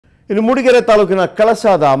ಇನ್ನು ಮೂಡಿಗೆರೆ ತಾಲೂಕಿನ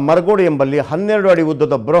ಕಳಸಾದ ಮರಗೋಡು ಎಂಬಲ್ಲಿ 12 ಅಡಿ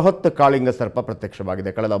ಉದ್ದದ ಬೃಹತ್ ಕಾಳಿಂಗ ಸರ್ಪ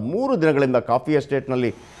ಪ್ರತ್ಯಕ್ಷವಾಗಿದೆ. ಕಳೆದ 3 ದಿನಗಳಿಂದ ಕಾಫಿ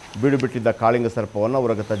ಎಸ್ಟೇಟ್ನಲ್ಲಿ ಬೀಡುಬಿಟ್ಟಿದ್ದ ಕಾಳಿಂಗ ಸರ್ಪವನ್ನು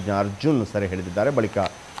ಉರಗತಜ ಅರ್ಜುನ್ ಸೆರೆ ಹಿಡಿದಿದ್ದಾರೆ. ಬಳಿಕ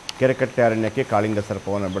ಕೆರೆಕಟ್ಟೆ ಅರಣ್ಯಕ್ಕೆ ಕಾಳಿಂಗ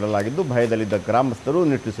ಸರ್ಪವನ್ನು ಬಿಡಲಾಗಿದ್ದು ಭಯದಲ್ಲಿದ್ದ ಗ್ರಾಮಸ್ಥರು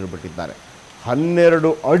ನಿಟ್ಟುಸಿರು ಬಿಟ್ಟಿದ್ದಾರೆ.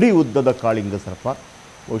 12 ಅಡಿ ಉದ್ದದ ಕಾಳಿಂಗ ಸರ್ಪ.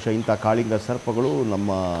 ಬಹುಶಃ ಇಂಥ ಕಾಳಿಂಗ ಸರ್ಪಗಳು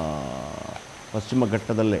ನಮ್ಮ ಪಶ್ಚಿಮ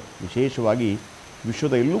ಘಟ್ಟದಲ್ಲೇ ವಿಶೇಷವಾಗಿ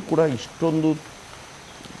ವಿಶ್ವದ ಎಲ್ಲೂ ಕೂಡ ಇಷ್ಟೊಂದು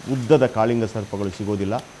ಉದ್ದದ ಕಾಳಿಂಗ ಸರ್ಪಗಳು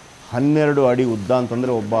ಸಿಗೋದಿಲ್ಲ. 12 ಅಡಿ ಉದ್ದ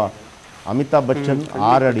ಅಂತಂದರೆ ಒಬ್ಬ ಅಮಿತಾಬ್ ಬಚ್ಚನ್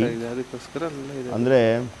 6 ಅಡಿ ಅಂದರೆ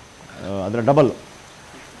ಅದರ ಡಬಲ್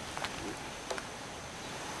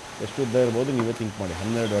ಎಷ್ಟು ಉದ್ದ ಇರ್ಬೋದು ನೀವೇ ಥಿಂಕ್ ಮಾಡಿ.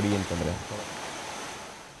 12 ಅಡಿ ಅಂತಂದರೆ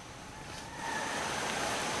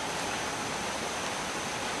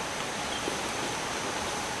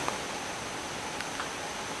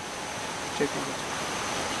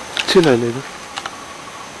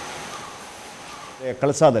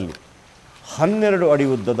ಕಳಸಾದಲ್ಲಿ 12 ಅಡಿ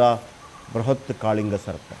ಉದ್ದದ ಬೃಹತ್ ಕಾಳಿಂಗ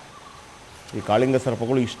ಸರ್ಪ. ಈ ಕಾಳಿಂಗ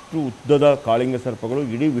ಸರ್ಪಗಳು ಇಷ್ಟು ಉದ್ದದ ಕಾಳಿಂಗ ಸರ್ಪಗಳು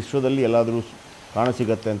ಇಡೀ ವಿಶ್ವದಲ್ಲಿ ಎಲ್ಲಾದರೂ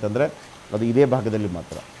ಕಾಣಸಿಗತ್ತೆ ಅಂತಂದರೆ ಅದು ಇದೇ ಭಾಗದಲ್ಲಿ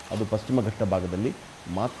ಮಾತ್ರ, ಅದು ಪಶ್ಚಿಮ ಘಟ್ಟ ಭಾಗದಲ್ಲಿ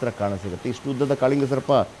ಮಾತ್ರ ಕಾಣಸಿಗುತ್ತೆ. ಇಷ್ಟು ಉದ್ದದ ಕಾಳಿಂಗ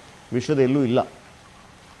ಸರ್ಪ ವಿಶ್ವದ ಎಲ್ಲೂ ಇಲ್ಲ.